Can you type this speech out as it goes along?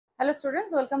Hello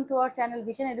students, welcome to our channel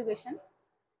vision education.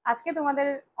 আজকে তোমাদের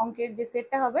অঙ্কের যে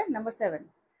সেটটা হবে নাম্বার 7,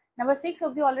 নাম্বার 6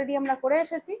 অবধি অলরেডি আমরা করে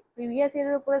এসেছি। প্রিভিয়াস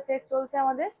ইয়ারের উপরে সেট চলছে,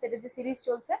 আমাদের সেটের যে সিরিজ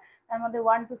চলছে তার মধ্যে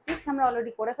 1 to 6 আমরা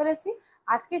অলরেডি করে ফেলেছি।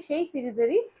 আজকে সেই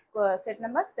সিরিজেরই সেট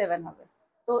নাম্বার 7 হবে।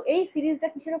 তো এই সিরিজটা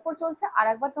কিসের উপর চলছে আর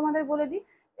একবার তোমাদের বলে দিই।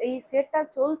 এই সেটটা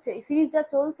চলছে, এই সিরিজটা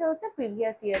চলছে হচ্ছে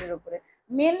প্রিভিয়াস ইয়ারের উপরে,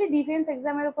 মেনলি ডিফেন্স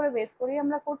এক্সামের উপরে বেস করেই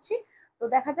আমরা করছি। তো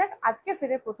দেখা যাক আজকে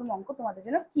সেটের প্রথম অঙ্ক তোমাদের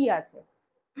জন্য কি আছে।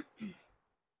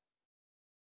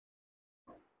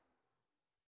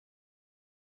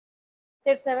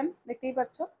 সেট 7 দেখতেই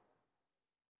পাচ্ছ।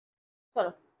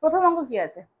 চলো, প্রথম অঙ্ক কি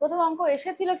আছে। প্রথম অঙ্ক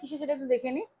এসেছিল কিসে সেটা একটু দেখে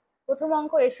নি। প্রথম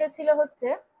অঙ্ক এসেছিল হচ্ছে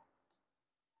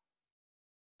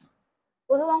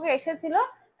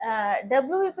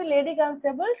WBP লেডি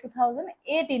কনস্টেবল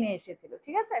 2018 এ এসেছিল,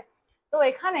 ঠিক আছে। তো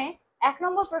এখানে 1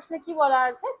 নম্বর প্রশ্নে কি বলা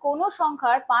আছে, কোন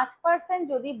সংখ্যার 5%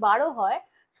 যদি 12 হয়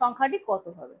সংখ্যাটি কত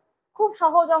হবে। খুব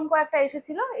সহজ অঙ্ক একটা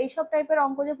এসেছিল। এইসব টাইপের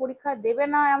অঙ্ক যে পরীক্ষা দেবে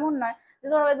না এমন নয়, যে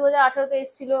ধরো 2018-তে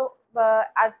এসেছিল বা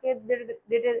আজকের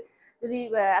ডেটে যদি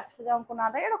এত সোজা অঙ্ক না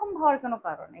থাকে, এরকম হওয়ার কোনো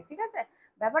কারণ নেই, ঠিক আছে।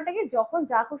 ব্যাপারটা কি, যখন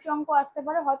যা খুশি অঙ্ক আসতে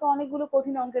পারে, হয়তো অনেকগুলো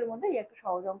কঠিন অঙ্কের মধ্যে এই একটা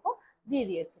সহজ অঙ্ক দিয়ে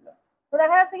দিয়েছিল। তো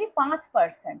দেখা যাচ্ছে কি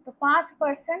 5%, তো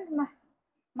 5%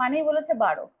 মানেই বলেছে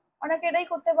 12। অনেকে এটাই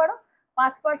করতে পারো,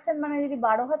 5% মানে যদি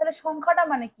 12 হয় তাহলে সংখ্যাটা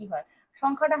মানে কি হয়,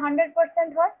 সংখ্যাটা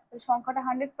 100% হয়। সংখ্যাটা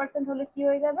 100% হলে কি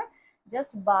হয়ে যাবে,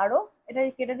 জাস্ট 12, এটা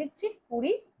কেটে দিচ্ছি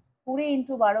 20, 20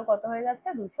 ইন্টু 12 কত হয়ে যাচ্ছে,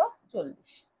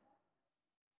 240।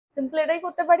 সিম্পল এটাই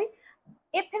করতে পারি।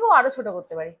 এর থেকেও আরো ছোট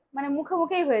করতে পারি, মানে মুখে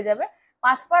মুখেই হয়ে যাবে।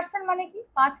 5% মানে কি,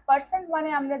 5% মানে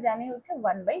আমরা জানি হচ্ছে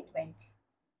 1/20,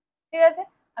 ঠিক আছে।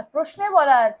 আর প্রশ্নে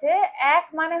বলা আছে 1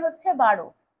 মানে হচ্ছে 12।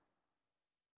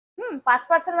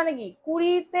 5% মানে কি,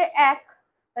 20-তে 1,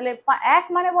 তাহলে 1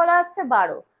 মানে বলা হচ্ছে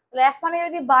 12, তাহলে 1 মানে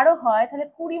যদি 12 হয় তাহলে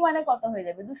 20 মানে কত হয়ে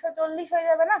যাবে, 240 হয়ে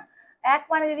যাবে না। 1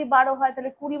 মানে যদি 12 হয়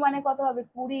তাহলে 20 মানে কত হবে,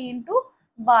 20 into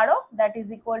 12, that is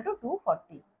equal to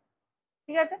 240,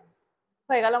 ঠিক আছে।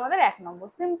 হয়ে গেল আমাদের 1 নম্বর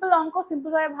সিম্পল অঙ্ক। সিম্পল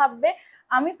ভাবে ভাববে,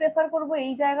 আমি প্রেফার করব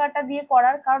এই জায়গাটা দিয়ে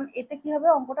করার, কারণ এতে কি হবে,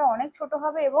 অঙ্কটা অনেক ছোট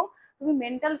হবে এবং তুমি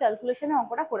মেন্টাল ক্যালকুলেশনে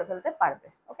অঙ্কটা করে ফেলতে পারবে।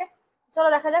 ওকে, চলো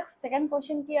দেখা যাক সেকেন্ড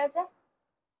কোশ্চেন কি আছে।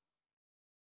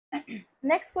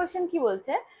 নেক্সট কোয়েশ্চেন কি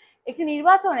বলছে, একটি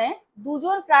নির্বাচনে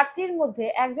দুজন প্রার্থীর মধ্যে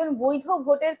একজন বৈধ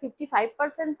ভোটের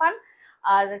 55% পান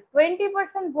আর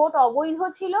 20% ভোট অবৈধ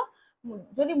ছিল।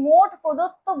 যদি মোট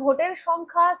প্রদত্ত ভোটের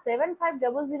সংখ্যা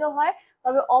 7500 হয়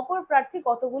তবে অপর প্রার্থী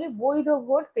কতগুলি বৈধ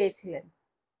ভোট পেয়েছিলেন।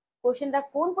 কোশ্চেনটা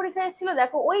কোন পরীক্ষায় এসেছিল,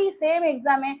 দেখো ওই সেম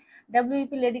এক্সামে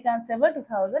WBP লেডি কনস্টেবল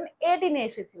 2018 এ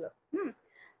এসেছিল।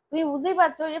 তুমি বুঝতেই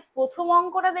পারছো যে প্রথম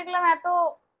অঙ্কটা দেখলাম এত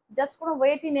জাস্ট কোনো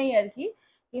ওয়েটই নেই আর কি,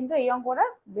 কিন্তু এই অঙ্কটা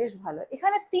বেশ ভালো।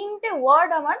 এখানে 3টে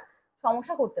ওয়ার্ড আমার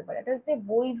সমস্যা করতে পারে, এটা হচ্ছে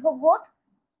বৈধ ভোট,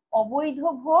 অবৈধ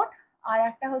ভোট, আর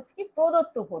একটা হচ্ছে কি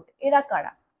প্রদত্ত ভোট। এরা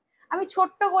কারা, আমি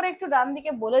ছোট্ট করে একটু ডান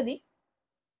দিকে বলে দিই,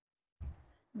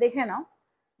 দেখে নাও।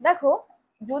 দেখো,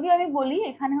 যদি আমি বলি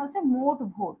এখানে হচ্ছে মোট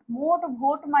ভোট, মোট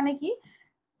ভোট মানে কি,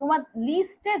 তোমার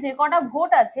লিস্টে যে কটা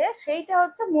ভোট আছে সেইটা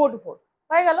হচ্ছে মোট ভোট,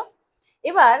 হয়ে গেল।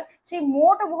 এবার সেই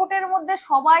মোট ভোটের মধ্যে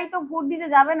সবাই তো ভোট দিতে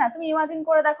যাবে না, তুমি ইমাজিন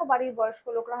করে দেখো বাড়ির বয়স্ক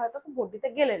লোকরা হয়তো ভোট দিতে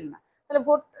গেলেন না, তাহলে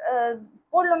ভোট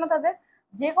পড়লো না তাদের।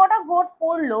 যে কটা ভোট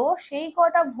পড়লো সেই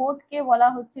কটা ভোটকে বলা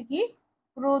হচ্ছে কি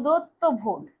প্রদত্ত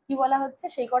ভোট। কি বলা হচ্ছে,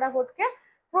 সেই কটা ভোটকে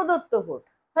প্রদত্ত ভোট,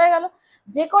 হয়ে গেল।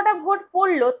 যে কটা ভোট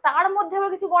পড়লো তার মধ্যে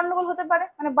আবার কিছু গন্ডগোল হতে পারে,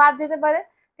 মানে বাদ যেতে পারে,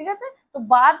 ঠিক আছে। তো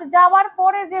বাদ যাওয়ার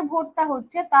পরে যে ভোটটা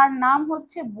হচ্ছে তার নাম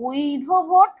হচ্ছে বৈধ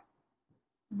ভোট,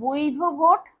 বৈধ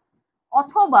ভোট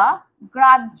অথবা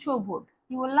গ্রাহ্য ভোট।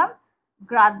 কি বললাম,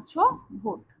 গ্রাহ্য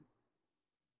ভোট,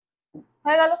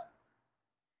 হয়ে গেল।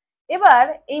 এবার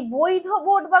এই বৈধ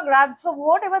ভোট বা গ্রাহ্য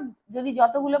ভোট, এবার যদি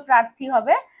যতগুলো প্রার্থী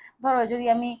হবে, ধরো যদি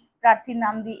আমি প্রার্থীর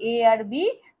নাম দিই A আর B,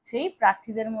 সেই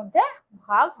প্রার্থীদের মধ্যে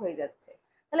ভাগ হয়ে যাচ্ছে।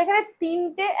 তাহলে এখানে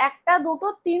 3টে, 1টা 2টো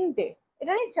 3টে,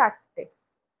 এটা নিয়ে 4টে।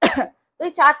 তো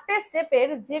এই 4টে স্টেপের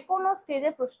যে কোনো স্টেজে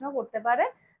প্রশ্ন করতে পারে,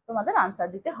 তোমাদের আনসার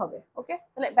দিতে হবে। ওকে,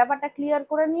 তাহলে ব্যাপারটা ক্লিয়ার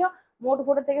করে নিও। মোট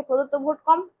ভোটের থেকে প্রদত্ত ভোট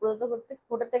কম, প্রদত্ত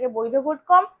ভোটের থেকে বৈধ ভোট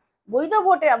কম, বৈধ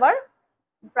ভোটে আবার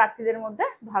প্রার্থীদের মধ্যে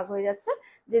ভাগ হয়ে যাচ্ছে,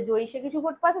 যে জয়ী সে কিছু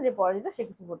ভোট পাচ্ছে, যে পরাজিত সে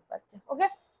কিছু ভোট পাচ্ছে। ওকে,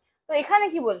 তো এখানে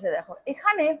কি বলছে দেখো,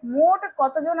 এখানে মোট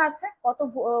কতজন আছে,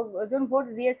 কতজন ভোট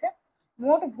দিয়েছে,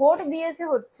 মোট ভোট দিয়েছে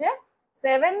হচ্ছে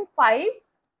 75,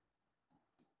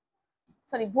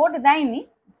 সরি ভোট দেয়নি,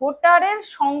 ভোটারের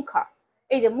সংখ্যা,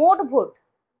 এই যে মোট ভোট,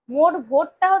 মোট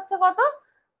ভোটটা হচ্ছে কত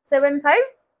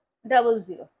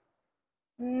 7500।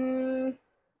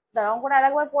 দাঁড়া, অঙ্কটা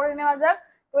আরেকবার পড়ে নেওয়া যাক।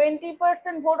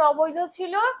 20% ভোট অবৈধ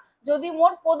ছিল যদি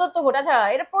মোট প্রদত্ত ভোট, আচ্ছা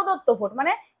এটা প্রদত্ত ভোট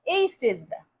মানে এই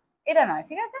স্টেজটা, এটা নয়,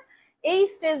 ঠিক আছে। এই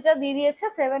স্টেজটা দিয়ে দিয়েছে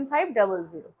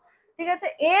 7500, ঠিক আছে,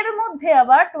 এর মধ্যে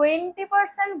আবার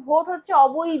 20% ভোট হচ্ছে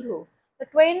অবৈধ।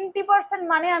 20%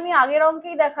 মানে আমি আগের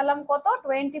অঙ্কেই দেখালাম কত,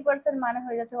 20% মানে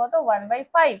হয়ে যাচ্ছে কত,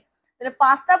 1/5। তাহলে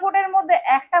 5টা ভোটের মধ্যে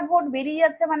একটা ভোট বেরিয়ে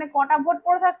যাচ্ছে, মানে কটা ভোট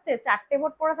পড়ে থাকছে, 4টে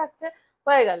ভোট পড়ে থাকছে,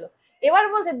 হয়ে গেল। এবার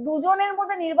বলছে দুজনের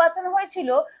মধ্যে নির্বাচন হয়েছিল,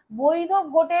 বৈধ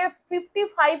ভোটে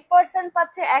 55%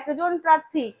 পাচ্ছে একজন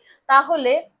প্রার্থী,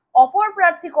 তাহলে অপর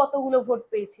প্রার্থী কতগুলো ভোট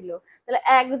পেয়েছিল? তাহলে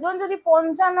একজন যদি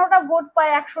 55টা ভোট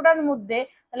পায় 100টার মধ্যে,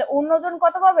 তাহলে অন্যজন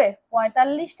কত পাবে?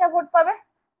 45টা ভোট পাবে।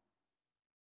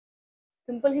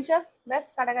 সিম্পল হিসাব, ব্যাস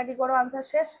কাটাকাটি করো, আনসার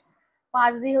শেষ।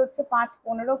 5 দিয়ে হচ্ছে 5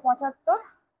 15 75,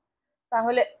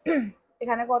 তাহলে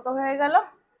এখানে কত হয়ে গেল?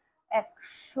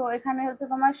 100, এখানে হচ্ছে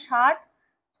তোমার 60,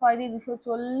 6 দিয়ে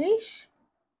 240,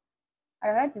 আর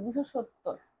এখানে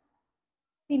 270,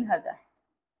 3000।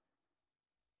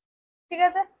 ঠিক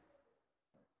আছে,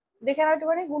 দেখে নাও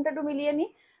একটুখানি, গুণটা একটু মিলিয়ে নি।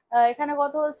 এখানে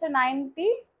কত হচ্ছে 90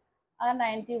 আর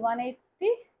 90, 180,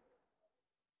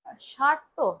 60,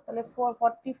 তো তাহলে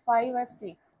 445 আর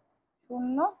 6,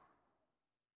 0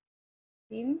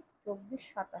 3 24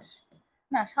 27,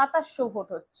 না 2700 ভোট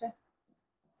হচ্ছে।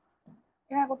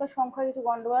 এখানে কত সংখ্যা কিছু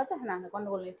গন্ডগোল আছে? না না,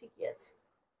 গন্ডগোল নেই, ঠিকই আছে।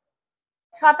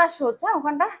 2700 হচ্ছে,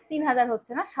 ওখানটা 3000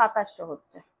 হচ্ছে না, 2700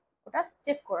 হচ্ছে, ওটা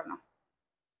চেক করে নাও।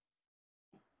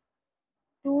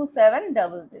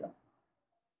 2700,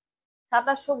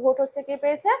 2700 ভোট হচ্ছে কে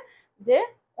পেয়েছে? যে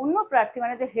অন্য প্রার্থী,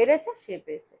 মানে যে হেরেছে সে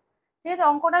পেয়েছে। ঠিক আছে,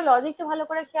 অঙ্কটা লজিকটা ভালো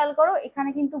করে খেয়াল করো। এখানে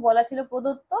কিন্তু বলা ছিল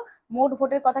প্রদত্ত, মোট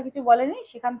ভোটের কথা কিছু বলেনি,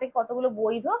 সেখান থেকে কতগুলো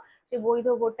বৈধ, সেই বৈধ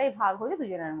ভোটটাই ভাগ হয়েছে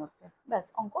দুজনের মধ্যে, ব্যাস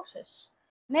অঙ্ক শেষ।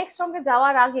 নেক্সট অঙ্কে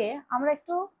যাওয়ার আগে আমরা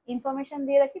একটু ইনফরমেশন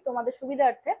দিয়ে রাখি তোমাদের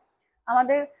সুবিধার্থে।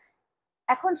 আমাদের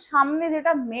এখন সামনে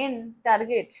যেটা মেন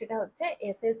টার্গেট, সেটা হচ্ছে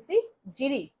এসএসসি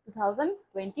জিডি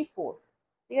 2024।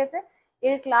 ঠিক আছে,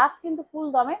 এর ক্লাস কিন্তু ফুল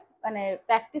দমে, মানে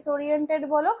প্র্যাকটিস ওরিয়েন্টেড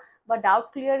বলো বা ডাউট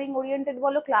ক্লিয়ারিং ওরিয়েন্টেড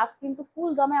বলো, ক্লাস কিন্তু ফুল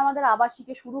দমে আমাদের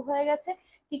আবাসিকে শুরু হয়ে গেছে।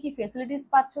 কি কি ফেসিলিটিস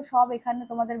পাচ্ছ সব এখানে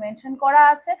তোমাদের মেনশন করা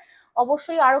আছে।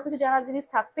 অবশ্যই আরো কিছু জানার জিনিস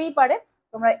থাকতেই পারে,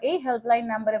 তোমরা এই হেল্পলাইন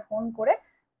নাম্বারে ফোন করে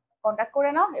কন্ট্যাক্ট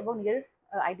করে নাও এবং নিজের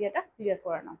আইডিয়াটা ক্লিয়ার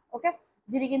করে নাও। ওকে,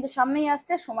 জিডি কিন্তু সামনেই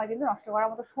আসছে, সময় কিন্তু নষ্ট করার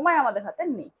মতো সময় আমাদের হাতে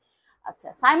নেই। আচ্ছা,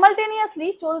 সাইমালটেনিয়াসলি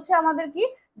চলছে আমাদের কি,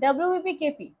 ডব্লিউবিপি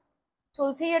কেপি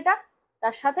চলছেই এটা,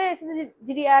 তার সাথে এসএসসি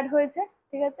জিডি অ্যাড হয়েছে।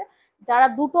 ঠিক আছে, যারা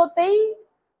দুটোতেই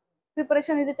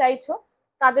প্রিপারেশন নিতে চাইছো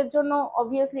তাদের জন্য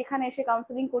অবভিয়াসলি এখানে এসে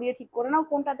কাউন্সেলিং করিয়ে ঠিক করে নাও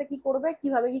কোনটাতে কি করবে,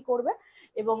 কিভাবে কি করবে,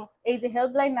 এবং এই যে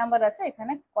হেল্পলাইন নাম্বার আছে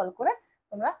এখানে কল করে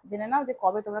তোমরা জেনে নাও যে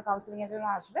কবে তোমরা কাউন্সেলিং এর জন্য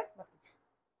আসবে বা কিছু।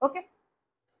 ওকে,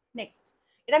 নেক্সট,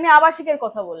 এটা আমি আবাসিকের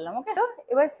কথা বললাম। ওকে, তো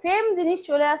এবার সেম জিনিস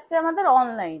চলে আসছে আমাদের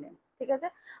অনলাইনে। ঠিক আছে,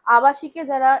 আবাসিকে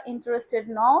যারা ইন্টারেস্টেড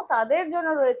নও তাদের জন্য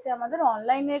রয়েছে আমাদের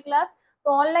অনলাইনের ক্লাস। তো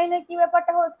অনলাইনে কি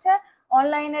ব্যাপারটা হচ্ছে,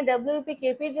 অনলাইনে ডব্লিউপি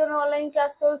কেপির জন্য অনলাইন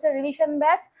ক্লাস চলছে, রিভিশন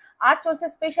ব্যাচ, আর চলছে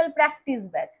স্পেশাল প্র্যাকটিস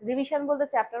ব্যাচ। রিভিশন বলতে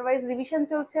চ্যাপ্টার ওয়াইজ রিভিশন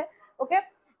চলছে। ওকে,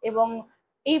 এবং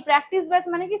এই প্র্যাকটিস ব্যাচ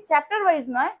মানে কি চ্যাপ্টার ওয়াইজ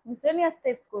নয়, মিসেলিনিয়াস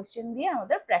টেক্সট কোশ্চেন দিয়ে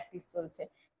আমাদের প্র্যাকটিস চলছে।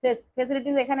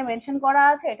 ফেসিলিটিস এখানে মেনশন করা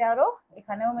আছে, এটারও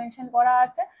এখানেও মেনশন করা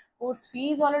আছে। কোর্স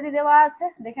ফিজ অলরেডি দেওয়া আছে,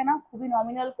 দেখে নাও, খুবই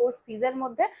নমিনাল কোর্স ফিজের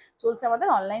মধ্যে চলছে আমাদের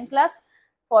online class.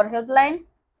 For helpline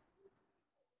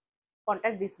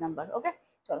contact this number. ওকে,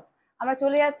 চলো আমরা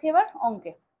চলে যাচ্ছি এবার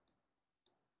অঙ্কে।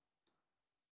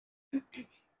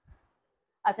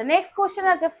 আচ্ছা, নেক্সট কোশ্চেন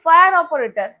আছে ফায়ার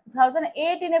অপারেটর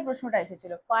 2018 এর প্রশ্নটা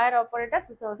এসেছিল, ফায়ার অপারেটর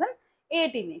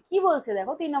 2018 কি বলছে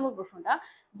দেখো, 3 নম্বর প্রশ্নটা,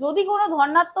 যদি কোনো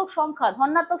ধনাত্মক সংখ্যা,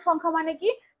 ধনাত্মক সংখ্যা মানে কি,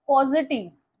 পজিটিভ,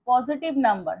 পজিটিভ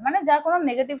নাম্বার মানে যার কোনো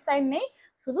নেগেটিভ সাইন নেই,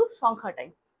 শুধু সংখ্যাটাই,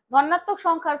 ধনাত্মক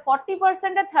সংখ্যার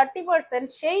 40% এর 30%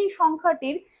 সেই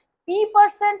সংখ্যাটির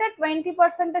p% এর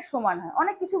 20% এর সমান হয়।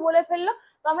 অনেক কিছু বলে ফেললো,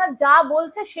 তো আমরা যা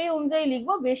বলছে সেই অনুযায়ী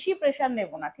লিখবো, বেশি প্রেশার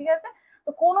নেবো না। ঠিক আছে, তো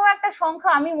কোনো একটা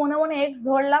সংখ্যা আমি মনে মনে এক্স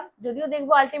ধরলাম, যদিও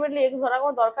দেখবো আলটিমেটলি এক্স ধরার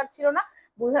কোনো দরকার ছিল না,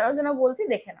 বোঝানোর জন্য বলছি,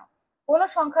 দেখে নাও। কোনো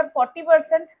সংখ্যার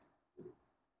 40%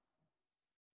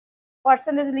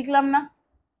 পার্সেন্টেজ লিখলাম না,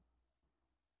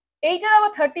 এইটার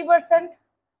আবার 30%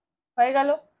 হয়ে গেল,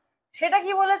 সেটা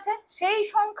কি বলেছে, সেই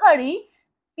সংখ্যারই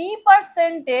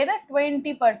p% এর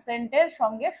 20% এর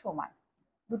সঙ্গে সমান,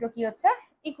 দুটো কি হচ্ছে,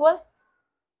 ইকুয়াল।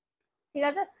 ঠিক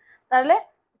আছে, তাহলে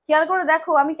খেয়াল করে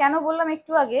দেখো আমি কেন বললাম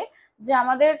একটু আগে যে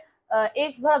আমাদের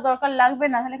এক্স ধরা দরকার লাগবে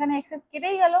না, তাহলে এখানে এক্স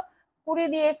কেটেই গেল, 20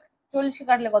 দিয়ে 40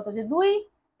 কাটলে কত যে 2,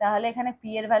 তাহলে এখানে পি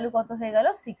এর ভ্যালু কত হয়ে গেল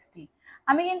 60।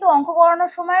 আমি কিন্তু অঙ্ক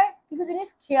করানোর সময় কিছু জিনিস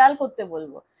খেয়াল করতে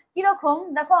বলবো, কিরকম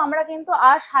দেখো, আমরা কিন্তু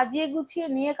আর সাজিয়ে গুছিয়ে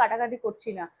নিয়ে কাটাকাটি করছি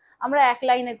না, আমরা এক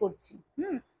লাইনে করছি।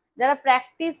 যারা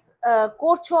প্র্যাকটিস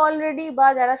করছো অলরেডি বা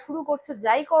যারা শুরু করছো,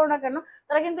 যাই করো না কেন,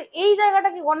 তারা কিন্তু এই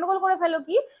জায়গাটাকে গন্ডগোল করে ফেলো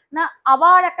কি না,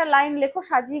 আবার একটা লাইন লেখো,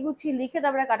 সাজিয়ে গুছিয়ে লিখে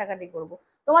তারপরে কাটাকাটি করব।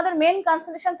 তোমাদের মেন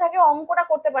কনসেন্ট্রেশন থাকে অঙ্কটা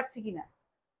করতে পারছি কিনা,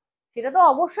 সেটা তো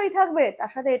অবশ্যই থাকবে,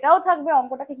 তার সাথে এটাও থাকবে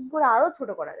অঙ্কটাকে কি করে আরো ছোট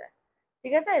করা যায়।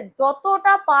 ঠিক আছে,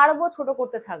 যতটা পারবো ছোট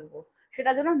করতে থাকবো,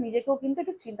 সেটার জন্য নিজেকেও কিন্তু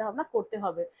একটু চিন্তা ভাবনা করতে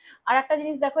হবে। আর একটা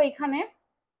জিনিস দেখো এখানে,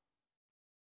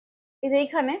 এই যে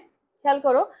এইখানে খেয়াল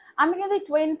করো, আমি কিন্তু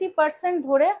 20%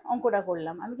 ধরে অঙ্কটা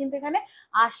করলাম, আমি কিন্তু এখানে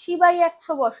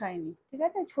 80/100 বসাইনি। ঠিক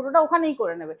আছে, ছোটটা ওখানেই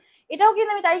করে নেবে। এটাও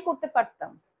কিন্তু আমি তাই করতে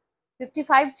পারতাম,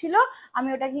 55 ছিল, আমি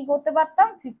ওটা কি করতে পারতাম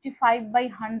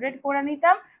 55/100 করে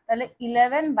নিতাম, তাহলে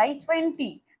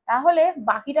 11/20। তাহলে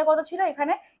বাকিটা কত ছিল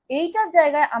এখানে, এইটার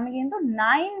জায়গায় আমি কিন্তু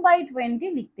 9/20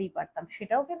 লিখতেই পারতাম,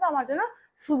 সেটাও কিন্তু আমার জন্য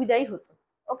সুবিধাই হতো।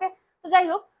 ওকে, তো যাই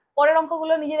হোক, পরের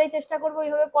অঙ্কগুলো নিজেরাই চেষ্টা করবো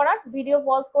এইভাবে করার, ভিডিও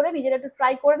পজ করে নিজেরা একটু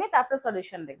ট্রাই করে নি, তারপরে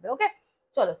সলিউশন দেখবে। ওকে,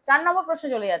 চলো 4 নম্বর প্রশ্নে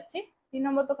চলে যাচ্ছি। 3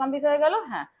 নম্বর তো কমপ্লিট হয়ে গেল,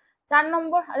 হ্যাঁ 4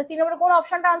 নম্বর, আরে 3 নম্বরে কোন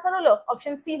অপশনটা আনসার হলো,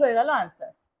 অপশন সি হয়ে গেল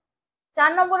আনসার।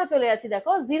 4 নম্বরে চলে যাচ্ছি,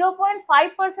 দেখো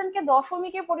 0.5%কে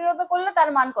দশমিকে পরিণত করলে তার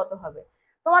মান কত হবে।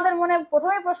 তোমাদের মনে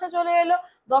প্রথমেই প্রশ্ন চলে এলো,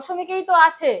 দশমিকেই তো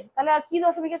আছে, তাহলে আর কি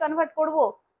দশমিকে কনভার্ট করব।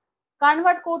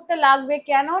 কনভার্ট করতে লাগবে,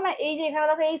 কেন না এই যে এখানে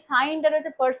দেখো এই সাইনটা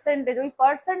রয়েছে পার্সেন্টেজ, ওই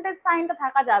পার্সেন্টেজ সাইনটা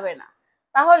থাকা যাবে না।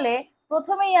 তাহলে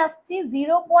প্রথমেই আসছি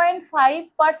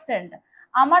 0.5%,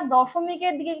 আমার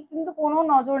দশমিকের দিকে কিন্তু কোনো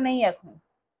নজর নেই এখন।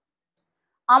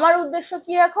 আমার উদ্দেশ্য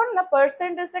কি এখন না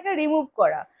পার্সেন্টেজটাকে রিমুভ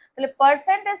করা। তাহলে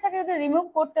পার্সেন্টেজটাকে যদি রিমুভ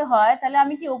করতে হয়, তাহলে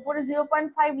আমি কি উপরে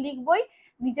 0.5 লিখবই,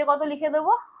 নিচে কত লিখে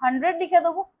দেবো, 100 লিখে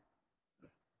দেবো,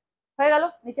 হয়ে গেল,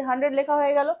 নিচে 100 লেখা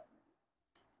হয়ে গেল।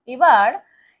 এবার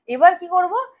এবার কি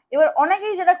করব, এবার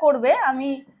অনেকেই যেটা করবে, আমি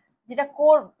যেটা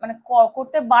মানে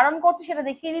করতে বারণ করছি সেটা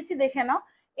দেখিয়ে দিচ্ছি, দেখে নাও।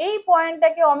 এই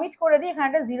পয়েন্টটাকে অমিট করে দিয়ে এখানে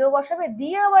একটা 0 বসাবে,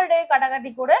 দিয়ে আবার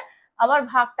কাটাকাটি করে আবার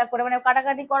ভাগটা করে, মানে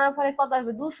কাটাকাটি করার ফলে কত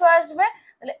আসবে, 200 আসবে,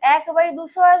 তাহলে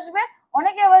 1/200 আসবে।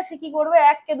 অনেকে আবার সে কি করবে,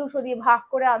 1কে 200 দিয়ে ভাগ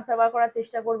করে আনসার বার করার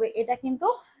চেষ্টা করবে, এটা কিন্তু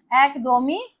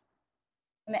একদমই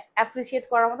মানে অ্যাপ্রিসিয়েট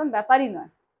করার মতন ব্যাপারই নয়।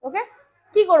 ওকে,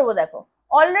 কি করব দেখো,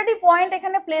 অলরেডি পয়েন্ট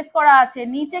এখানে প্লেস করা আছে,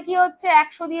 নিচে কি হচ্ছে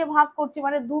 100 দিয়ে ভাগ করছি,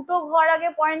 মানে দুটো ঘর আগে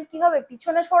পয়েন্ট কি হবে,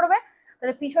 পিছনে সরবে।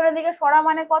 তাহলে পিছনের দিকে সরা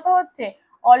মানে কত হচ্ছে,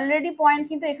 অলরেডি পয়েন্ট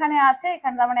কিন্তু এখানে আছে,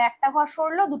 এখানে তার মানে একটা ঘর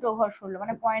সরলো, দুটো ঘর সরলো,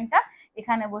 মানে পয়েন্টটা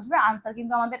এখানে বসবে। আনসার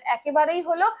কিন্তু আমাদের একেবারেই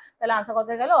হলো, তাহলে আনসার কত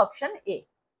গেল, অপশন এ।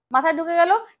 মাথায় ঢুকে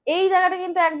গেল, এই জায়গাটা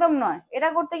কিন্তু একদম নয়, এটা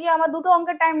করতে গিয়ে আমার দুটো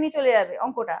অঙ্কের টাইম নিয়ে চলে যাবে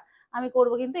অঙ্কটা, আমি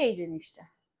করব কিন্তু এই জিনিসটা।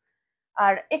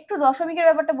 আর একটু দশমিকের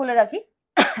ব্যাপারটা বলে রাখি,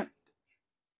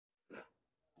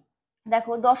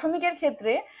 দেখো দশমিকের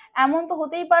ক্ষেত্রে এমন তো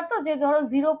হতেই পারতো যে ধরো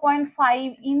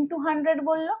 0.5 × 100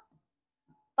 বললো,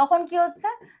 তখন কি হচ্ছে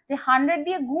যে 100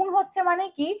 দিয়ে গুণ হচ্ছে, মানে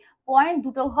কি পয়েন্ট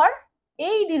দুটো ঘর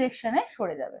এই ডিরেকশনে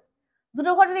সরে যাবে।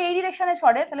 দুটো ঘর যদি এই ডিরেকশনে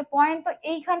সরে, তাহলে পয়েন্ট তো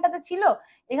এইখানটাতে ছিল,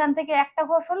 এখান থেকে একটা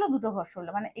ঘর সরলো, দুটো ঘর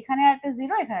সরলো, মানে এখানে একটা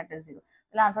 0, এখানে একটা 0,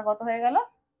 তাহলে আনসার কত হয়ে গেল,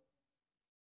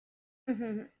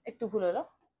 একটু ভুল হলো,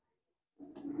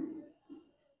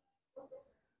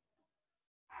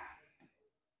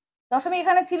 দশমিক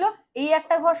এখানে ছিল, এই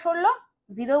একটা ঘর সরলো,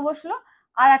 0 বসলো,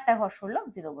 আর একটা ঘর সরলো,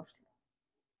 0 বসলো।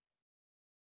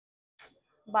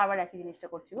 বারবার একই জিনিসটা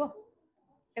করছি গো,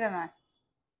 এটা নয়।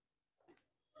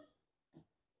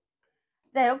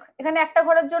 যাই হোক, এখানে একটা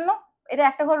ঘরের জন্য এটা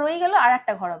একটা ঘর রয়ে গেল, আর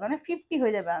একটা ঘর হবে, মানে 50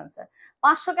 হয়ে যাবে আনসার।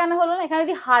 500 কেন হলো না, এখানে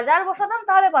যদি 1000 বসাতাম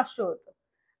তাহলে 500 হতো।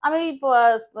 আমি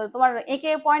তোমার একে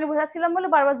পয়েন্ট বোঝাচ্ছিলাম বলে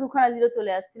বারবার দুখানা 0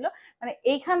 চলে আসছিল, মানে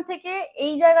এইখান থেকে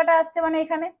এই জায়গাটা আসছে, মানে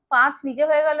এখানে 5 নিচে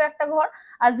হয়ে গেল একটা ঘর,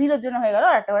 আর 0-র জন্য হয়ে গেল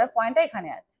আর একটা ঘরের পয়েন্টটা এখানে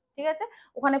আছে। ঠিক আছে,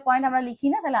 ওখানে পয়েন্ট আমরা লিখি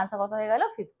না, তাহলে আনসার কত হয়ে গেল,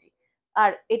 50।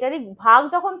 আর এটারই ভাগ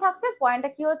যখন থাকছে, পয়েন্টটা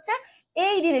কি হচ্ছে,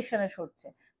 এই ডিরেকশনে সরছে,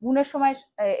 গুণের সময়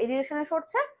এই ডিরেকশনে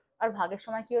সরছে, আর ভাগের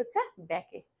সময় কি হচ্ছে,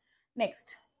 ব্যাকে। Next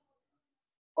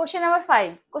question number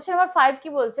 5। Question number 5 কি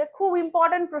বলছে, খুব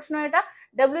ইম্পর্টেন্ট প্রশ্ন এটা,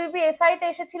 ডব্লিউবিপি এসআই তে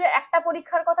এসেছিল, একটা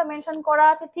পরীক্ষার কথা মেনশন করা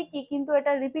আছে ঠিকই, কিন্তু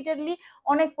এটা রিপিটেডলি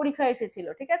অনেক পরীক্ষা এসেছিল।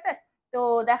 ঠিক আছে, তো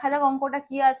দেখা যাক অঙ্কটা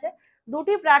কি আছে।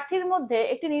 দুটি প্রার্থীর মধ্যে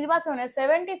একটি নির্বাচনে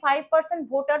 75%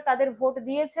 ভোটার তাদের ভোট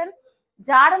দিয়েছেন,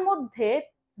 যার মধ্যে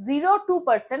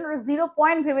 0.2%,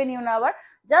 0 ভেবে নিও না আবার,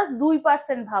 জাস্ট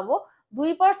 2% ভাবো,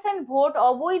 2% ভোট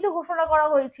অবৈধ ঘোষণা করা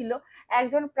হয়েছিল।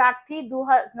 একজন প্রার্থী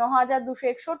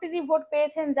 9,261টি ভোট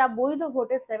পেয়েছেন, যা বৈধ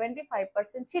ভোটের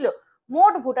 75% ছিল।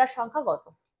 মোট ভোটার সংখ্যা কত।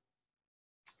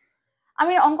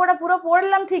 আমি অঙ্কটা পুরো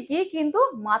পড়লাম ঠিকই, কিন্তু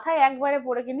মাথায় একবারে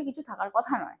পড়ে কিন্তু কিছু থাকার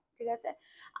কথা নয়। ঠিক আছে,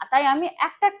 তাই আমি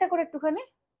একটা একটা করে একটুখানি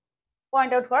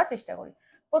পয়েন্ট আউট করার চেষ্টা করি।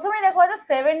 প্রথমে দেখো আছে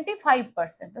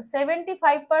 75%, তো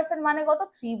 75% মানে কত,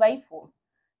 3/4।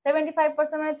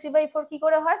 75% মানে 3/4 কি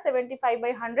করে হয়,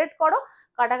 75/100 করো,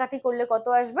 কাটাকাটি করলে কত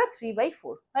আসবে,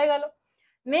 3/4 হয়ে গেল।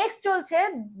 নেক্সট চলছে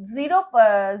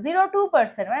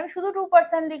 0.02%, মানে আমি শুধু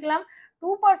 2% লিখলাম,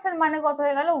 2% মানে কত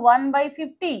হয়ে গেল,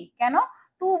 1/50। কেন,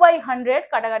 2/100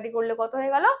 কাটাকাটি করলে কত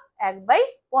হয়ে গেল,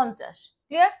 1/50।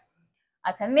 ক্লিয়ার।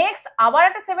 আচ্ছা নেক্সট আবার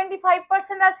একটা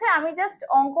 75% আছে, আমি জাস্ট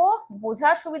অঙ্ক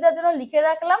বোঝার সুবিধার জন্য লিখে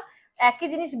রাখলাম, একই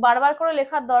জিনিস বারবার করে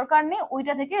লেখার দরকার নেই,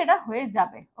 ওইটা থেকে এটা হয়ে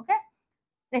যাবে। ওকে,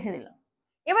 রেখে দিলাম।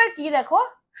 এবার কি দেখো,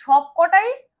 সবকটাই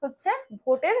হচ্ছে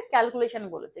ভোটের ক্যালকুলেশন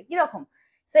বলেছে। কিরকম,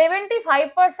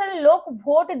 75% লোক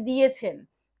ভোট দিয়েছেন,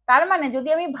 তার মানে যদি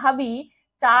আমি ভাবি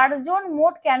 4 জন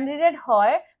মোট ক্যান্ডিডেট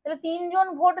হয়, তাহলে 3 জন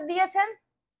ভোট দিয়েছেন,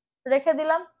 রেখে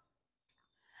দিলাম।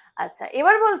 আচ্ছা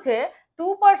এবার বলছে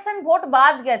 2% ভোট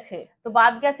বাদ গেছে, তো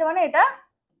বাদ গেছে মানে এটা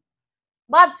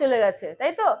বাদ চলে গেছে,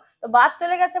 তাই তো? তো বাদ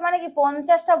চলে গেছে মানে কি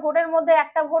 50টা ভোটের মধ্যে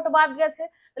একটা ভোট বাদ গেছে,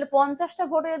 তাহলে 50টা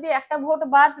ভোটে যদি একটা ভোট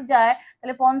বাদ যায়,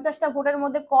 তাহলে 50টা ভোটের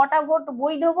মধ্যে কটা ভোট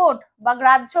বৈধ ভোট বা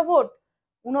গ্রাহ্য ভোট?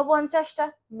 49টা,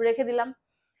 রেখে দিলাম।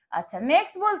 আচ্ছা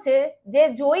নেক্সট বলছে যে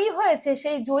জয়ী হয়েছে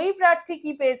সেই জয়ী প্রার্থী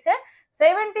কি পেয়েছে,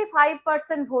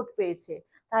 75% ভোট পেয়েছে।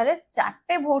 তাহলে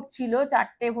 4টে ভোট ছিল,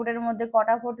 4টে ভোটের মধ্যে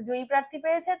কটা ভোট জয়ী প্রার্থী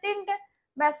পেয়েছে? 3টে,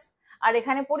 ব্যাস। আর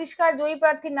এখানে পরিষ্কার জয়ী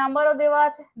প্রার্থীর নাম্বারও দেওয়া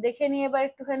আছে, দেখে নিয়ে এবার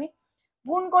একটুখানি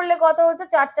গুণ করলে কত হচ্ছে,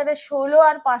 4 4 16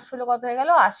 আর 5 16 কত হয়ে গেল,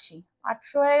 80,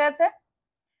 800 হয়ে গেছে।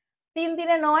 3 3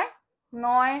 9,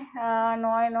 9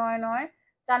 9 9 9,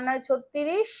 4 9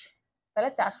 36, তাহলে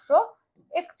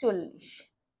 441।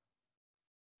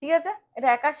 ঠিক আছে, এটা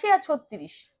 81 আর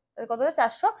 36, তাহলে কত হচ্ছে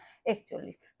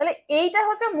 441। তাহলে এইটা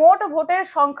হচ্ছে মোট ভোটের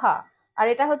সংখ্যা, আর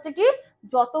এটা হচ্ছে কি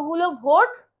যতগুলো ভোট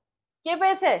কে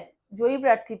পেয়েছে, জয়ী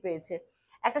প্রার্থী পেয়েছে।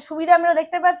 একটা সুবিধা আমরা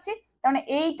দেখতে পাচ্ছি, কারণ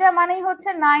এইটা মানেই হচ্ছে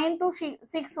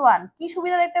 9261। কি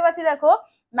সুবিধা দেখতে পাচ্ছি দেখো,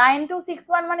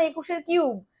 9261 মানে 21-এর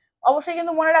কিউব। অবশ্যই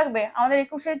কিন্তু মনে রাখবে, আমাদের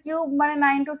 21-এর কিউব মানে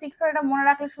 9261, এটা মনে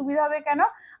রাখলে সুবিধা হবে। কেন,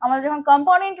 আমাদের যখন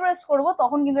কম্পাউন্ড ইন্টারেস্ট করবো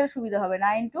তখন কিন্তু এটা সুবিধা হবে,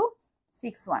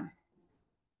 9261।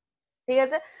 ঠিক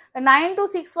আছে,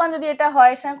 9261 যদি এটা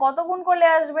হয়, সঙ্গে কত গুণ করলে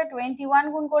আসবে, 21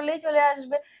 গুণ করলেই চলে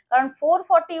আসবে, কারণ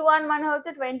 441 মানে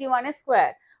হচ্ছে 21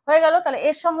 স্কোয়ার হয়ে গেল। তাহলে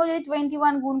এর সঙ্গে যদি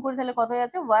 21 গুণ করি তাহলে কত হয়ে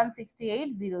যাচ্ছে,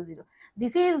 16800।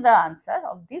 This is the answer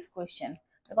of this question.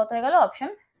 কত হয়ে গেল, option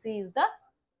C is the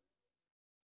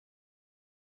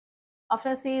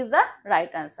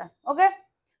right answer. ওকে,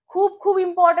 খুব খুব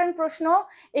ইম্পর্টেন্ট প্রশ্ন।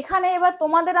 এখানে এবার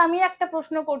তোমাদের আমি একটা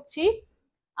প্রশ্ন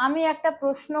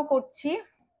করছি,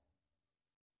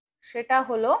 সেটা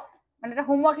হলো, মানে এটা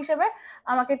হোমওয়ার্ক হিসেবে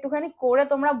আমাকে একটুখানি করে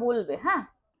তোমরা বলবে, হ্যাঁ।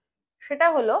 সেটা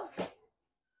হলো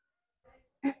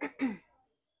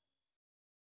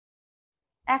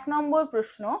 1 নম্বর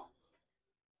প্রশ্ন,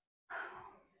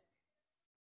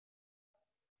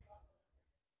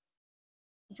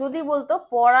 যদি বলতো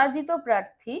পরাজিত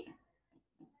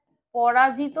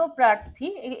প্রার্থী,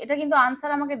 এটা কিন্তু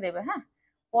আনসার আমাকে দেবে, হ্যাঁ।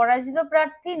 পরাজিত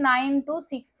প্রার্থী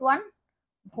 9261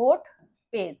 ভোট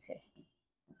পেয়েছে,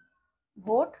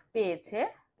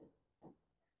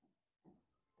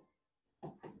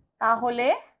 তাহলে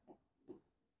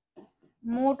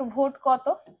মোট ভোট কত?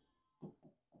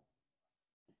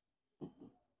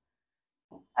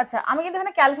 আচ্ছা আমি কিন্তু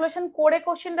এখানে ক্যালকুলেশন করে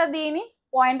কোশ্চেনটা দিইনি,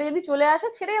 পয়েন্টে যদি চলে আসে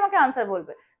সেটাই আমাকে আনসার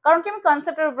বলবে, কারণ কি আমি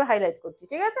কনসেপ্টের উপর হাইলাইট করছি।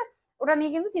 ঠিক আছে, ওটা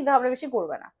নিয়ে কিন্তু চিন্তা ভাবনা বেশি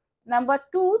করবে না। নাম্বার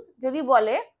 2 যদি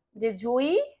বলে যে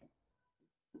জয়ী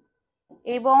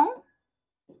এবং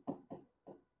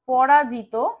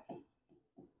পরাজিত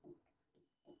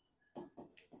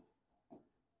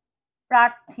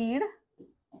প্রার্থীর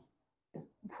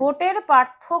ভোটের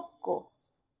পার্থক্য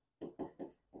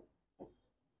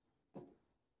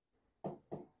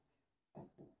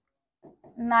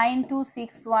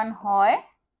 9261 হয়,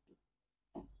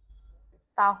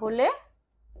 তাহলে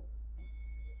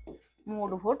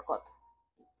মোট ভোট কত?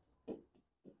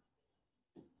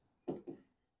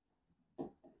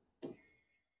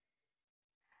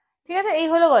 ঠিক আছে, এই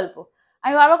হলো গল্প।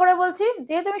 আমি বারবার করে বলছি,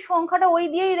 যেহেতু আমি সংখ্যাটা ওই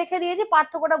দিয়েই রেখে দিয়েছি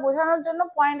পার্থক্যটা বোঝানোর জন্য,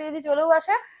 পয়েন্টে যদি চলেও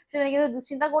আসে সেটা কিন্তু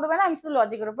দুশ্চিন্তা করবে না, আমি শুধু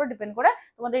লজিকের উপর ডিপেন্ড করে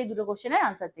তোমাদের এই দুটো কোশ্চেনের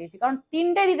আনসার চেয়েছি, কারণ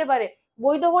তিনটাই দিতে পারে।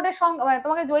 বৈধ ভোটের সংখ্যা, মানে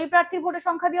তোমাকে জয়ী প্রার্থীর ভোটের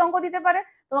সংখ্যা দিয়ে অঙ্ক দিতে পারে,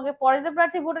 তোমাকে পরাজিত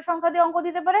প্রার্থীর ভোটের সংখ্যা দিয়ে অঙ্ক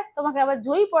দিতে পারে, তোমাকে আবার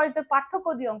জয়ী পরাজিত পার্থক্য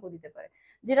দিয়ে অঙ্ক দিতে পারে।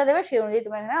 যেটা দেবে সেই অনুযায়ী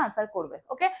তুমি এখানে আনসার করবে।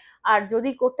 ওকে, আর যদি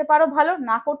করতে পারো ভালো,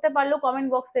 না করতে পারলেও কমেন্ট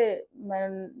বক্সে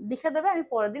লিখে দেবে, আমি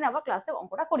পরের দিন আবার ক্লাসে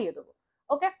অঙ্কটা করিয়ে দেবো।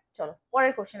 ওকে, চলো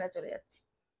পরের কোশ্চেনে চলে যাচ্ছি।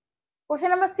 কোশ্চেন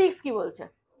নাম্বার 6 কি বলছে,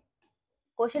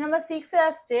 কোশ্চেন নাম্বার 6 এ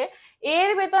আসছে এর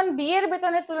বেতন বি এর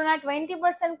বেতনের তুলনায়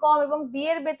 20% কম এবং বি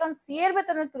এর বেতন সি এর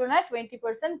বেতনের তুলনায়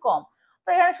 20% কম। তো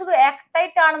এখানে শুধু একটাই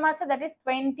টার্ম আছে, দ্যাট ইজ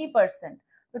 20%।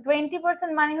 তো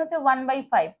 20% মানে হচ্ছে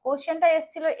 1/5। কোশ্চেনটা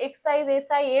এসেছিল এক্সাইজ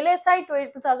এসআই এলএসআই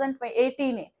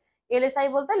 2018 এ। এলএসআই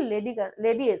বলতে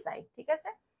লেডি এসআই। ঠিক আছে,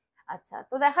 আচ্ছা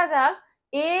তো দেখা যাক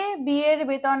এ বি এর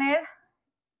বেতনের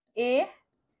এ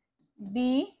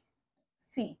বি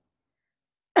সি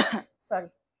সরি,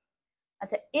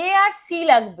 আচ্ছা এ আর সি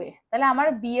লাগবে, তাহলে আমার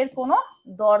বি এর কোনো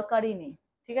দরকারই নেই।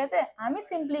 ঠিক আছে, আমি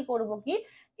সিম্পলি করব কি,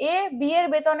 এ বি এর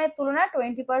বেতনের তুলনায়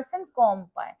 20% কম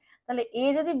পায়, তাহলে এ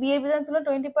যদি বি এর বেতনের তুলনায়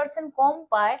 20% কম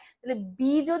পায়, তাহলে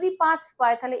বি যদি 5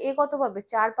 পায়, তাহলে এ কত পাবে,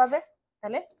 4 পাবে।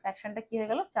 তাহলে ফ্র্যাকশনটা কি হয়ে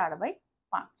গেল,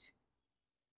 4/5।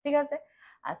 ঠিক আছে।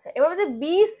 আচ্ছা, এবার বলছে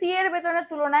বি সি এর বেতনের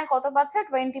তুলনায় কত পাচ্ছে,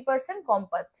 20% কম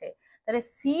পাচ্ছে, তাহলে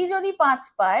সি যদি 5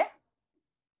 পায়,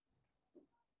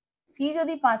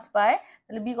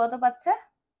 তাহলে বি কত পাচ্ছে,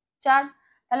 4।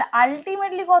 তাহলে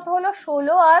আলটিমেটলি কত হলো,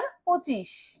 16 আর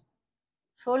 25,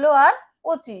 16 আর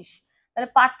 25, তাহলে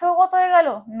পার্থক্য কত হয়ে গেল,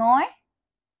 9।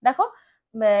 দেখো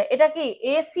এটা কি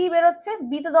এ সি বেরোচ্ছে,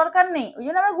 বি তো দরকার নেই, ওই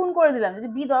জন্য আমরা গুণ করে দিলাম, যদি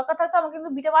বি দরকার থাকতো আমাকে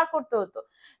কিন্তু বিটা বার করতে হতো,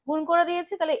 গুণ করে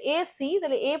দিয়েছি। তাহলে এ সি,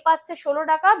 তাহলে এ পাচ্ছে 16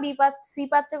 টাকা, বি পাচ্ছে, সি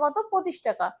পাচ্ছে কত, 25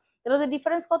 টাকা, তাহলে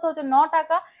ডিফারেন্স কত হচ্ছে, 9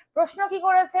 টাকা। প্রশ্ন কি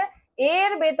করেছে,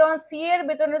 এর বেতন সি এর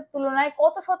বেতনের তুলনায়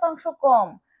কত শতাংশ কম,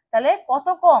 তাহলে কত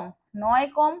কম, 9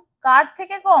 কম, কার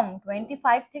থেকে কম,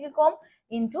 25 থেকে কম,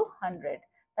 ইন্টু 100,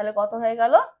 তাহলে কত হয়ে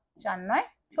গেল, 4×9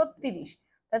 36,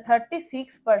 তাহলে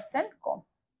 36% কম।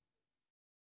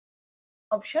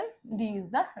 Option D is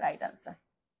the right answer.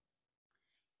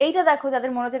 এইটা দেখো,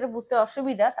 যাদের মনে হচ্ছে এটা বুঝতে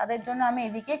অসুবিধা, তাদের জন্য আমি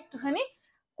এদিকে একটুখানি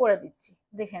করে দিচ্ছি,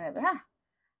 দেখে নেবে। হ্যাঁ,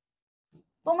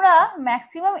 তোমরা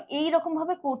ম্যাক্সিমাম এইরকম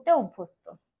ভাবে করতে অভ্যস্ত।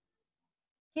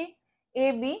 কি, এ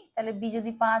বি, তাহলে বি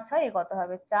যদি 5 হয়, এ কত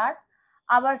হবে, 4।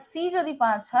 আবার সি যদি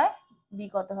 5 হয়, বি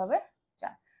কত হবে,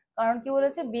 4। কারণ কি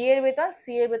বলেছে, বি এর বেতন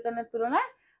সি এর বেতনের তুলনায়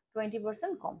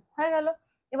 20% কম হয়ে গেল।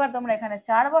 এবার তোমরা এখানে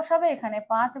 4 বসাবে, এখানে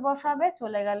 5 বসাবে,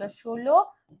 চলে গেল 16,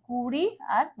 20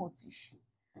 আর 25।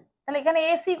 তাহলে এখানে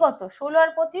এসি কত, 16 আর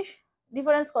 25,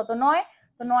 ডিফারেন্স কত, 9।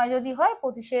 তো 9 যদি হয়,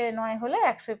 25-এ 9 হলে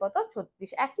 100 কত, 36।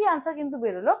 একই আনসার কিন্তু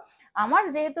বেরোলো। আমার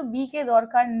যেহেতু বি কে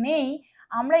দরকার নেই,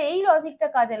 আমরা এই লজিকটা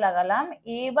কাজে লাগালাম,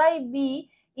 এ by B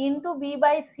into B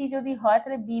by C যদি হয়,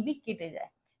 তাহলে বি বি কেটে যায়,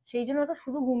 সেই জন্য তো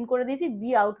শুধু গুণ করে দিয়েছি, বি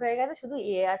আউট হয়ে গেছে, শুধু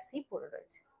এ আর সি পড়ে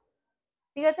রয়েছে।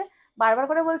 ঠিক আছে, বারবার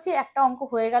করে বলছি, একটা অঙ্ক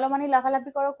হয়ে গেল মানে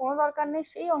লাফালাফি করার কোনো দরকার নেই,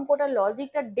 সেই অঙ্কটার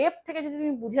লজিকটা ডেপথ থেকে যদি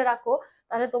তুমি বুঝে রাখো,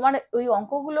 তাহলে তোমার ওই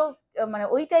অঙ্কগুলো মানে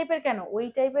ওই টাইপের কেন, ওই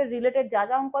টাইপের রিলেটেড যা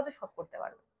যা অঙ্ক আছে সব করতে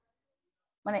পারবে,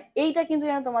 মানে এইটা কিন্তু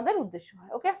যেন তোমাদের উদ্দেশ্য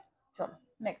হয়। ওকে, চলো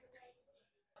নেক্সট।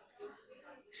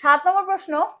 7 নম্বর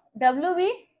প্রশ্ন,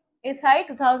 WBSI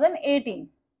 2018,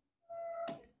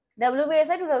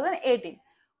 WBSI 2018,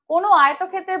 কোনো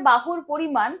আয়তক্ষেত্রের বাহুর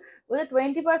পরিমাণ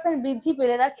 20% বৃদ্ধি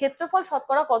পেলে তার ক্ষেত্রফল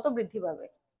শতকরা কত বৃদ্ধি পাবে,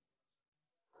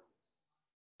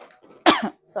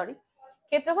 সরি,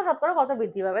 ক্ষেত্রফল শতকরা কত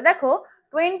বৃদ্ধি পাবে। দেখো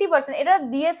 20%, এটা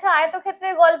দিয়েছে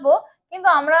আয়তক্ষেত্রের গল্প, কিন্তু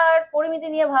আমরা আর পরিমিতি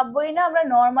নিয়ে ভাববোই না, আমরা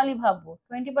নর্মালি ভাববো।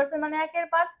 20% মানে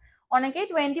 1/5, অনেকেই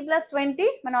 20 + 20,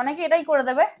 মানে অনেকে এটাই করে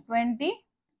দেবে, 20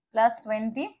 +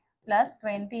 20 +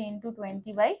 20 ×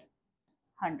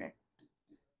 20/100,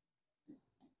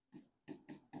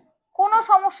 কোনো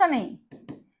সমস্যা নেই।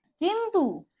 কিন্তু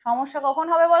সমস্যা কখন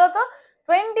হবে বলো তো,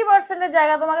 20% এর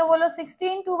জায়গা তোমাকে বললো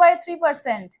 16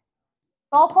 2/3%,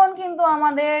 তখন কিন্তু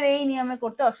আমাদের এই নিয়মে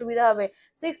করতে অসুবিধা হবে।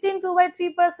 16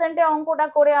 2/3% এ অঙ্কটা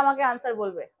করে আমাকে আনসার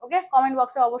বলবে। ওকে, কমেন্ট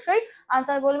বক্সে অবশ্যই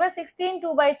আনসার বলবে 16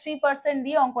 2/3%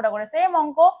 দিয়ে অঙ্কটা করে, সেম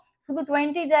অঙ্ক, শুধু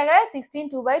 20 জায়গায় 16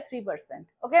 2/3%।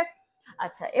 ওকে,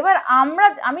 আচ্ছা, এবার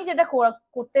আমি যেটা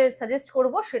করতে সাজেস্ট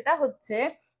করব সেটা হচ্ছে,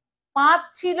 5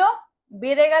 ছিল,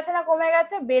 বেড়ে গেছে না কমে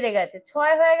গেছে, বেড়ে গেছে,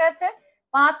 6 হয়ে গেছে,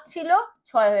 5 ছিল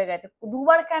 6 হয়ে গেছে,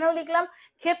 দুবার কেন লিখলাম,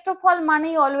 ক্ষেত্রফল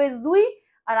মানেই অলওয়েজ 2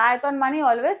 আর আয়তন মানেই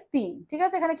অলওয়েজ 3। ঠিক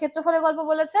আছে, এখানে ক্ষেত্রফলের গল্প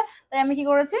বলেছে, তাই আমি কি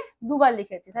করেছি, দুবার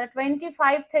লিখেছি। তাহলে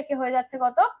 25 থেকে হয়ে যাচ্ছে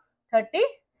কত,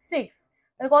 36,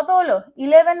 তাহলে কত হলো,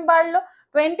 11 বাড়লো।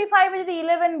 25 যদি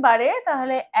 11 বাড়ে,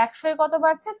 তাহলে 100 কত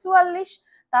বাড়ছে, 44।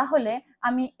 তাহলে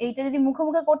আমি এইটা যদি মুখে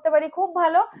মুখে করতে পারি খুব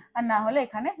ভালো, আর না হলে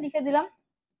এখানে লিখে দিলাম।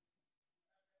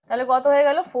 তাহলে কত হয়ে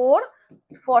গেল,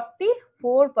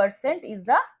 44% ইজ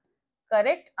দ্য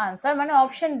কারেক্ট আনসার, মানে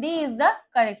option D is the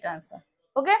correct answer.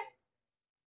 Okay,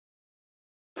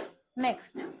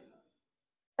 next.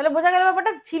 তাহলে বোঝা গেল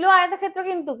ব্যাপারটা, ছিল আয়তক্ষেত্র,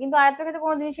 কিন্তু আয়তক্ষেত্রে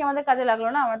কোনো জিনিসই আমাদের কাজে লাগলো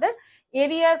না, আমাদের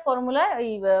এরিয়ার ফর্মুলা, ওই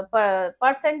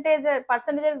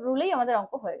পার্সেন্টেজের রুলেই আমাদের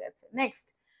অঙ্ক হয়ে গেছে। নেক্সট,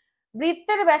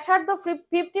 বৃত্তের ব্যাসার্ধ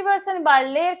 50%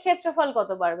 বাড়লে এর ক্ষেত্রফল কত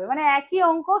বাড়বে, মানে একই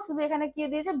অঙ্ক, শুধু এখানে কি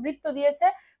দিয়েছে, বৃত্ত দিয়েছে।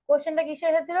 কোশ্চেনটা কিসে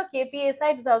এসেছিল,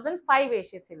 KPSI 2005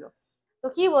 এসেছিল। তো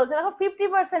কি বলছে দেখো,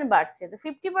 50% বাড়ছে, তো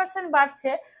 50% বাড়ছে,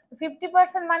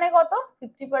 50% মানে কত,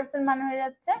 50% মানে হয়ে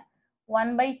যাচ্ছে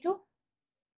 1/2,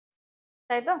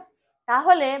 তাই তো।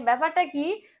 তাহলে ব্যাপারটা কি,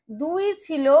 2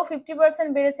 ছিল, 50%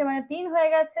 বেড়েছে মানে 3 হয়ে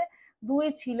গেছে, 2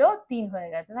 ছিল 3 হয়ে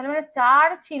গেছে, তাহলে মানে 4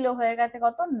 ছিল হয়ে গেছে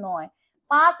কত, 9।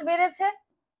 5 বেড়েছে,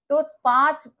 তো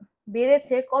 5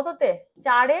 বেড়েছে কততে,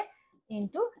 4-এ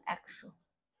ইন্টু 100,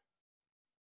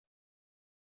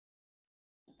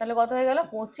 তাহলে কত হয়ে গেল,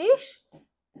 25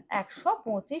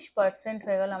 125%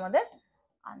 হয়ে গেল আমাদের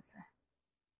আনসার।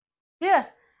 ক্লিয়ার?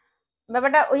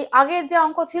 ব্যাপারটা ওই আগের যে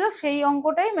অঙ্ক ছিল সেই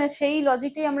অঙ্কটাই, মানে সেই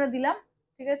লজিকটাই আমরা দিলাম,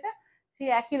 ঠিক আছে? সেই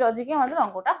একই লজিকে আমাদের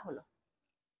অঙ্কটা হলো।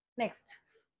 Next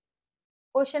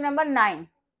question number 9।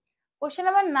 Question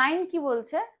number 9 কি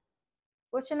বলছে?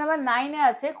 কোয়েশ্চেন নাম্বার 9 এ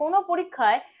আছে, কোন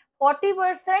পরীক্ষায়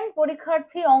 40%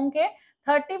 পরীক্ষার্থী অঙ্কে,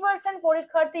 30%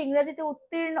 পরীক্ষার্থী ইংরেজিতে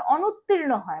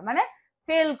অনুত্তীর্ণ হয়, মানে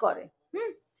ফেল করে।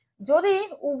 যদি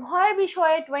উভয়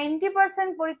বিষয়ে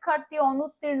 20% পরীক্ষার্থী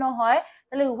অনুত্তীর্ণ হয়,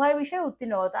 তাহলে উভয় বিষয়ে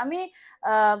উত্তীর্ণ হতো। আমি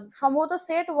সম্ভবত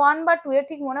সেট 1 বা 2 এর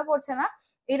ঠিক মনে পড়ছে না,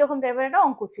 এইরকম টাইপের একটা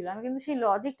অঙ্ক ছিল। আমি কিন্তু সেই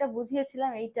লজিকটা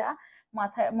বুঝিয়েছিলাম, এইটা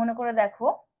মাথায় মনে করে দেখো।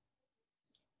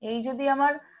 এই যদি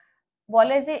আমার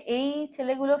বলে যে এই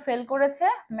ছেলেগুলো ফেল করেছে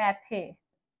ম্যাথে,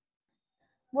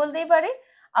 বলতেই পারি,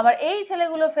 আবার এই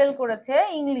ছেলেগুলো ফেল করেছে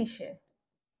ইংলিশে,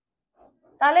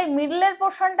 তাহলে মিডলের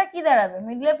পোর্শনটা কি দাঁড়াবে?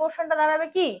 মিডলের পোর্শনটা দাঁড়াবে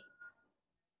কি,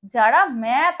 যারা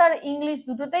ম্যাথ আর ইংলিশ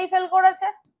দুটোতেই ফেল করেছে,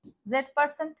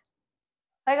 Z%।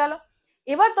 হয়ে গেল।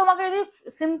 এবার তোমাকে যদি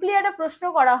সিম্পলি একটা প্রশ্ন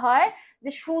করা হয়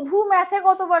যে শুধু ম্যাথে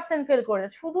কত পার্সেন্ট ফেল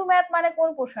করেছে, শুধু ম্যাথ মানে কোন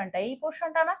পোর্শনটা? এই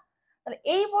পোর্শনটা না? তাহলে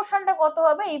এই পোর্শনটা কত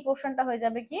হবে? এই পোর্শনটা হয়ে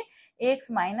যাবে কি x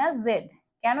মাইনাস জেড।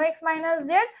 কেন x মাইনাস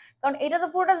জেড? কারণ এটা তো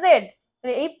পুরোটা জেড,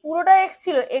 এই পুরোটা x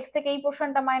ছিল, x থেকে এই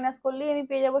পোর্শনটা মাইনাস করলেই আমি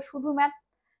পেয়ে যাবো শুধু ম্যাথ।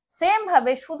 সেম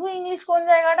ভাবে শুধু ইংলিশ কোন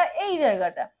জায়গাটা? এই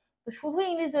জায়গাটা। তো শুধু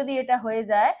ইংলিশ যদি এটা হয়ে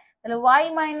যায়, তাহলে y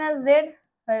মাইনাস জেড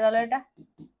হয়ে গেল এটা।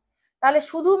 তাহলে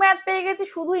শুধু ম্যাথ পেয়ে গেছি,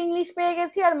 শুধু ইংলিশ পেয়ে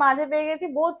গেছি, আর মাঝে পেয়ে গেছি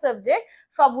বোথ সাবজেক্ট।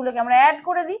 সবগুলোকে আমরা অ্যাড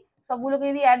করে দিই, সবগুলোকে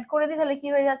যদি অ্যাড করে দিই তাহলে কি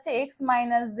হয়ে যাচ্ছে, x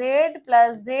minus Z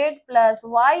plus Z plus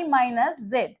Y minus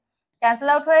Z. Cancel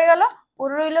out হয়ে গেল,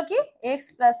 পুরো রইল কি x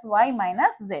plus Y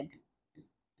minus Z.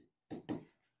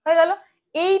 হয়ে গেল।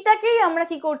 এইটাকেই আমরা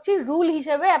কি করছি, রুল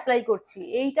হিসেবে অ্যাপ্লাই করছি,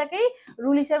 এইটাকেই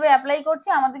রুল হিসেবে অ্যাপ্লাই করছি।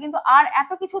 আমাদের কিন্তু আর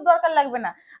এত কিছু দরকার লাগবে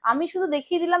না। আমি শুধু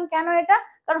দেখিয়ে দিলাম কেন এটা,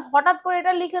 কারণ হঠাৎ করে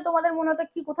এটা লিখলে তোমাদের মনে হতো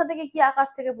কি কোথা থেকে কি আকাশ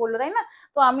থেকে পড়লো, তাই না?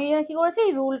 তো আমি কি করেছি,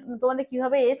 রুল তোমাদের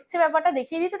কিভাবে এসছে ব্যাপারটা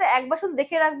দেখিয়ে দিচ্ছি, ওটা একবার শুধু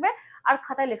দেখে রাখবে, আর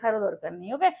খাতায় লেখারও দরকার নেই।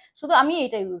 ওকে, শুধু আমি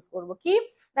এইটা ইউজ করব। কি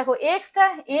দেখো, extra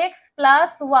x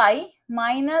plus Y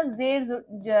minus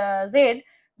Z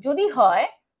যদি হয়,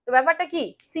 তো ব্যাপারটা কি,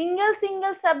 সিঙ্গেল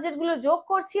সিঙ্গেল সাবজেক্ট গুলো যোগ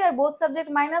করছি আর বোথ সাবজেক্ট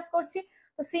মাইনাস করছি।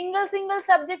 তো সিঙ্গেল সিঙ্গেল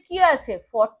সাবজেক্ট কি আছে,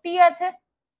 40 আছে,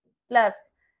 প্লাস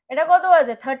এটা কত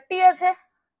আছে, 30 আছে,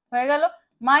 হয়ে গেল,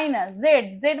 মাইনাস জেড।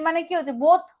 জেড মানে কি হচ্ছে,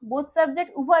 বোথ বোথ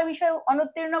সাবজেক্ট, উভয় বিষয়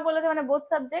অনুত্তীর্ণ বলেছে, মানে বোথ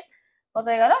সাবজেক্ট। কত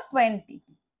হয়ে গেল, 20।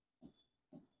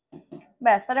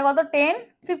 ব্যাস, তাহলে কত, 10,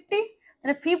 50।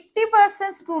 তাহলে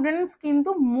 50% স্টুডেন্টস কিন্তু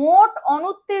মোট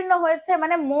অনুত্তীর্ণ হয়েছে,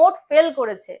 মানে মোট ফেল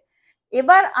করেছে।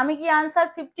 এবার আমি কি আনসার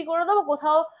 50 করে দেবো?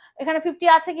 কোথাও এখানে 50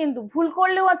 আছে, কিন্তু ভুল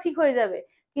করলেও ঠিক হয়ে যাবে,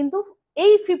 কিন্তু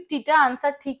এই 50টা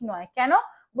আনসার ঠিক নয়। কেন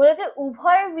বলেছে,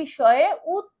 উভয় বিষয়ে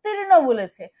উত্তীর্ণ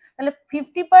বলেছে। তাহলে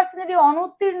 50% যদি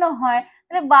অনুত্তীর্ণ হয়,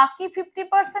 তাহলে বাকি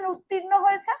 50% উত্তীর্ণ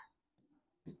হয়েছে।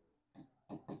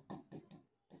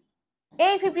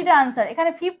 এই 50টা আনসার,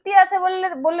 এখানে 50 আছে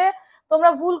বলে তোমরা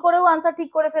ভুল করেও আনসার ঠিক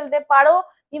করে ফেলতে পারো,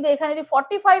 কিন্তু এখানে যদি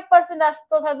 45%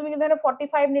 আসতো, তাহলে তুমি কিন্তু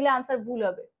 45 নিলে আনসার ভুল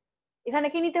হবে। এখানে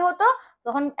কি নিতে হতো,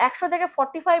 তখন 100 থেকে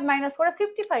 45 মাইনাস করে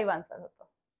 55 আনসার হতো।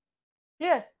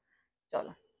 ক্লিয়ার?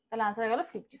 চলো, তাহলে আনসার গেল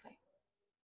 55।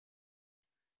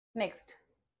 Next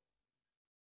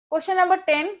question number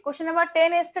 10। Question number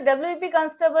 10 এসছে WBP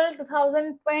কনস্টেবল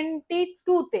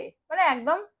 2022 তে, মানে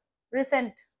একদম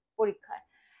রিসেন্ট পরীক্ষায়।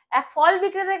 এক ফল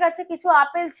বিক্রেতার কাছে কিছু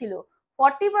আপেল ছিল।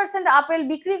 40% আপেল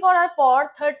বিক্রি করার পর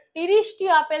 30টি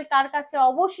আপেল তার কাছে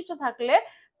অবশিষ্ট থাকলে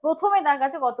প্রথমে তার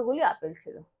কাছে কতগুলি আপেল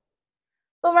ছিল?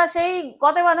 তোমরা সেই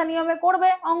গতে বাঁধা নিয়মে করবে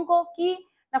অঙ্ক। কি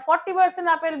না, 40%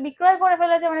 আপেল বিক্রয় করে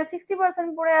ফেলেছে, মানে 60%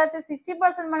 পড়ে আছে,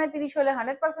 60% মানে 30 হলে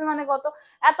 100% মানে কত?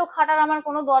 এত খাটার আমার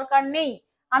কোনো দরকার নেই।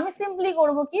 আমি সিম্পলি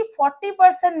করব কি,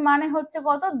 40% মানে হচ্ছে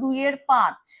কত,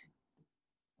 2/5।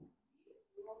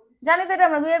 জানি তো এটা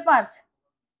আমরা 2/5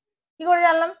 কি করে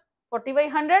জানলাম,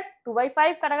 40/100,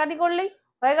 2/5 কাটাকাটি করলেই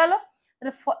হয়ে গেল।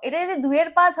 তাহলে এটা যদি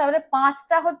 2/5 হয়, তাহলে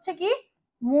 5টা হচ্ছে কি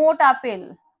মোট আপেল।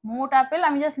 মোট আপেল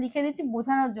আমি জাস্ট লিখে দিচ্ছি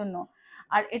বোঝানোর জন্য।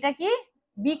 আর এটা কি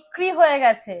বিক্রি হয়ে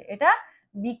গেছে, এটা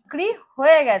বিক্রি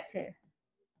হয়ে গেছে।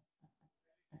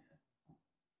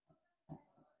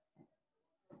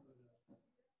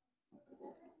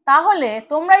 তাহলে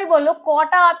তোমরাই বলো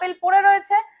কটা আপেল পড়ে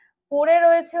রয়েছে? পড়ে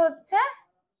রয়েছে হচ্ছে,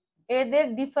 এদের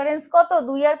ডিফারেন্স কত,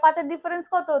 2 আর 5 এর ডিফারেন্স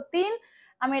কত, 3।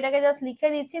 আমি এটাকে জাস্ট লিখে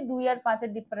দিচ্ছি, 2 আর 5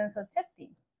 এর ডিফারেন্স হচ্ছে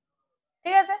 3।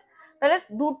 ঠিক আছে, তাহলে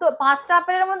 5টা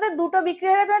আপেলের মধ্যে 2টো বিক্রি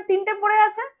হয়ে গেছে, 3টে পড়ে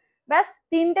আছে। ব্যাস,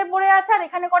 3টে পড়ে আছে, আর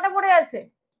এখানে কটা পড়ে আছে,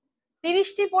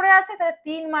 30টি পড়ে আছে। তাহলে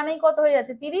 3 মানেই কত হয়ে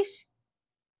যাচ্ছে, 30।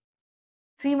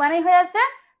 3 মানেই হয়ে যাচ্ছে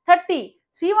 30।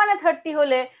 3 মানে 30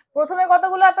 হলে প্রথমে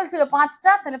কতগুলো আপেল ছিল?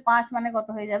 5টা, তাহলে 5 মানে কত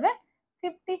হয়ে যাবে?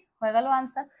 50 হয়ে গেল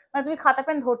আনসার। মানে তুমি খাতা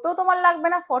পেন ধরতেও তোমার লাগবে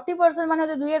না। 40% মানে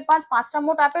হচ্ছে 2 এর 5, 5টা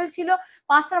মোট আপেল ছিল,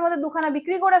 5টার মধ্যে 2খানা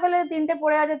বিক্রি করে ফেলে 3টে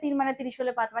পড়ে আছে, 3 মানে 30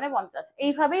 হলে 5 মানে 50।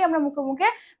 এইভাবেই আমরা মুখে মুখে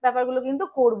ব্যাপারগুলো কিন্তু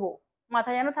করব,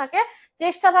 মাথায় যেন থাকে।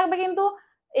 চেষ্টা থাকবে কিন্তু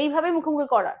এইভাবেই মুখে মুখে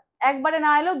করার, একবারে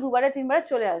না এলেও দুবারে তিনবারে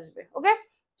চলে আসবে। ওকে,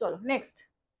 চলো next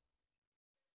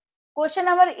question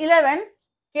number 11,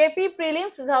 KP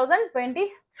prelims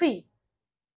 2023।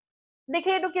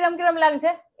 দেখে একটু কিরম কিরম লাগছে।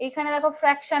 এইখানে দেখো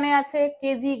ফ্র্যাকশনে আছে,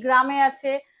 কেজি গ্রামে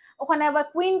আছে, ওখানে আবার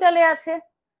কুইন্টালে আছে।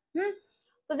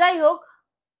 তো যাই হোক,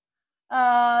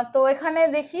 তো এখানে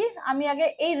দেখি আমি আগে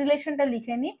এই রিলেশনটা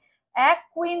লিখে নিই। 1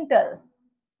 কুইন্টাল,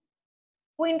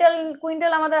 কুইন্টাল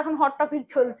কুইন্টাল আমাদের এখন হট টপিক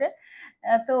চলছে।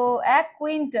 তো 1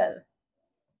 কুইন্টাল,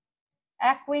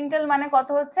 1 কুইন্টাল মানে কত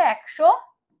হচ্ছে? 100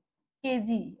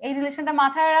 কেজি। এই রিলেশনটা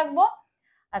মাথায় রাখবো।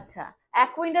 আচ্ছা, 1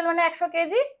 কুইন্টাল মানে 100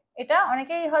 কেজি, এটা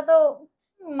অনেকেই হয়তো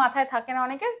মাথায় থাকে না,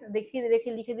 অনেকের দেখিয়ে রেখে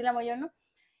লিখে দিলাম ওই জন্য।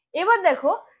 এবার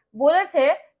দেখো বলেছে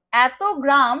এত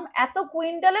গ্রাম এত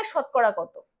কুইন্টালের শতকরা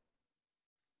কত।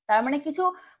 তার মানে কিছু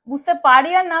বুঝতে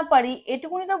পারি আর না পারি,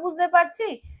 এটুকুনি তো বুঝতে পারছি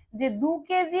যে 2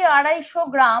 কেজি 250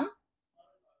 গ্রাম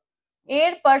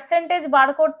এর পার্সেন্টেজ বার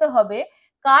করতে হবে।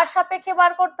 কার সাপেক্ষে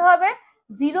বার করতে হবে?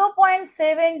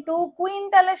 0.72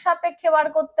 কুইন্টালের সাপেক্ষে বার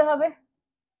করতে হবে।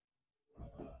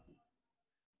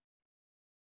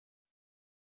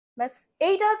 ব্যাস,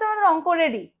 এইটা হচ্ছে আমাদের অঙ্ক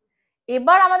রেডি।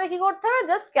 এবার আমাদের কি করতে হবে?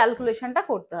 জাস্ট ক্যালকুলেশনটা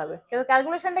করতে হবে।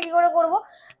 ক্যালকুলেশনটা কি করে করব?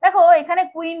 দেখো এখানে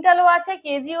কুইন্টালও আছে,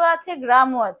 কেজিও আছে,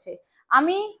 গ্রামও আছে।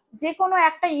 আমি যে কোনো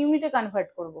একটা ইউনিটে কনভার্ট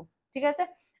করব, ঠিক আছে?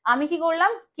 আমি কি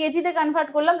করলাম? কেজিতে কনভার্ট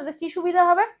করলাম, তাতে কি সুবিধা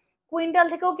হবে? কুইন্টাল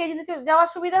থেকেও কেজিতে যাওয়ার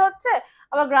সুবিধা হচ্ছে,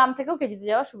 আবার গ্রাম থেকেও কেজিতে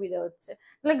যাওয়ার সুবিধা হচ্ছে।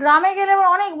 তাহলে গ্রামে গেলে আবার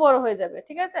অনেক বড় হয়ে যাবে,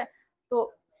 ঠিক আছে? তো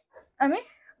আমি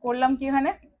করলাম কি,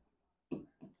 এখানে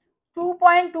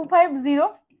 2.250,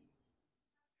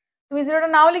 তুমি জিরোটা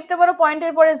নাও লিখতে পারো,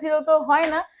 পয়েন্টের পরে জিরো তো হয়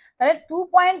না, তাহলে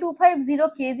 2.250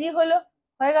 কেজি হলো,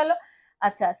 হয়ে গেল।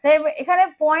 আচ্ছা, এখানে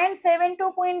 0.72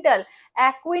 কুইন্টাল,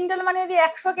 1 কুইন্টাল মানে যদি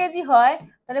 100 কেজি হয়,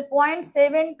 তাহলে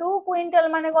 0.72 কুইন্টাল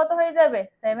মানে কত হয়ে যাবে?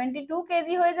 72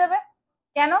 কেজি হয়ে যাবে।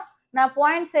 কেন না?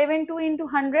 0.72 ইন্টু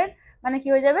 100 মানে কি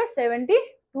হয়ে যাবে?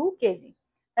 72 কেজি।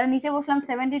 তাহলে নিচে বসলাম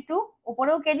 72,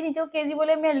 উপরেও কেজি নিচেও কেজি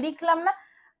বলে আমি আর লিখলাম না,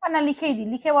 আর না লিখেই দিই,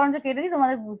 লিখে বরঞ্চ কেটে দিই,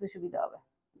 তোমাদের বুঝতে সুবিধা হবে।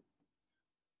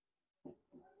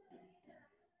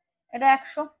 এটা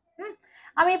 100।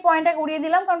 আমি পয়েন্টটাকে উড়িয়ে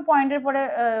দিলাম, কারণ পয়েন্টের পরে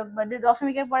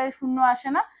দশমিকের পরে শূন্য আসে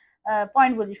না।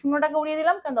 পয়েন্ট বলছি, শূন্যটাকে উড়িয়ে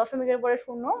দিলাম, কারণ দশমিকের পরে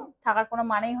শূন্য থাকার কোনো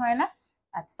মানেই হয় না।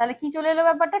 আচ্ছা, তাহলে কি চলে এলো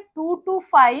ব্যাপারটা?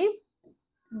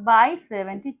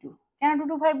 225/72। কেন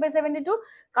 225/72?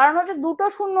 কারণ হচ্ছে দুটো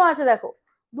শূন্য আছে, দেখো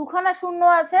দুখানা শূন্য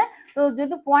আছে। তো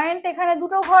যেহেতু পয়েন্ট এখানে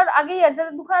দুটো ঘর আগেই আছে,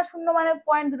 তাহলে দুখানা শূন্য মানে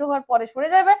পয়েন্ট দুটো ঘর পরে সরে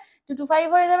যাবে, 225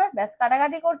 হয়ে যাবে। ব্যাস,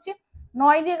 কাটাকাটি করছি,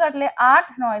 9 দিয়ে কাটলে 8,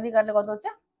 9 দিয়ে কাটলে কত হচ্ছে?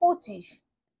 25।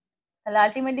 তাহলে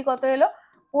আলটিমেটলি কত এলো?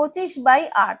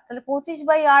 25/8। তাহলে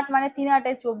 25/8 মানে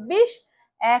 3/8 24,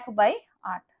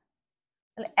 1/8।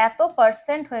 তাহলে এত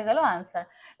পার্সেন্ট হয়ে গেল আনসার।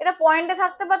 এটা পয়েন্টে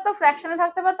থাকতে পারতো, ফ্র্যাকশনে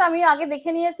থাকতে পারতো, আমি আগে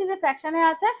দেখে নিয়েছি যে ফ্র্যাকশনে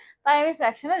আছে, তাই আমি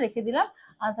ফ্র্যাকশনে রেখে দিলাম।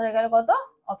 আনসার হয়ে গেল কত?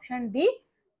 Option D,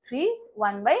 3,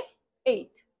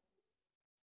 1/8।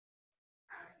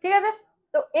 ঠিক আছে,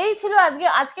 তো এই ছিল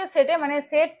আজকে সেটে, মানে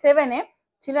সেট 7-এ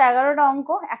ছিল 11টা অঙ্ক।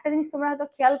 একটা জিনিস তোমরা হয়তো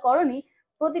খেয়াল করোনি,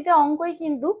 প্রতিটা অঙ্কই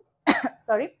কিন্তু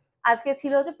সরি, আজকে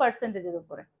ছিল হচ্ছে পার্সেন্টেজের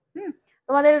উপরে।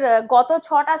 তোমাদের গত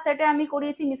 6টা সেটে আমি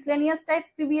করিয়েছি মিসলেনিয়াস টাইপস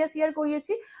প্রিভিয়াস ইয়ার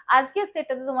করিয়েছি, আজকের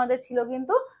সেটটাতে তোমাদের ছিল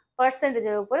কিন্তু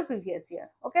পার্সেন্টেজের উপরে প্রিভিয়াস ইয়ার।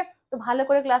 ওকে, তো ভালো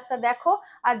করে ক্লাসটা দেখো,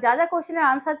 আর যা যা কোশ্চেনের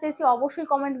আনসার চেয়েছি অবশ্যই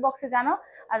কমেন্ট বক্সে জানাও।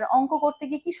 আর অঙ্ক করতে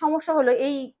গিয়ে কি সমস্যা হলো,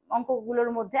 এই অঙ্কগুলোর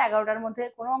মধ্যে 11টার মধ্যে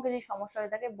কোনো অঙ্কে যদি সমস্যা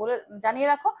হয়ে থাকে বলে জানিয়ে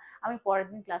রাখো, আমি পরের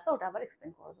দিন ক্লাসে ওটা আবার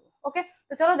এক্সপ্লেন করে দেবো। ওকে,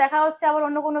 তো চলো দেখা হচ্ছে আবার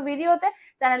অন্য কোনো ভিডিওতে।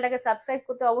 চ্যানেলটাকে সাবস্ক্রাইব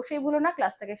করতে অবশ্যই ভুলো না,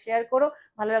 ক্লাসটাকে শেয়ার করো,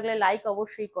 ভালো লাগলে লাইক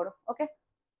অবশ্যই করো। ওকে,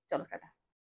 চলো টাটা।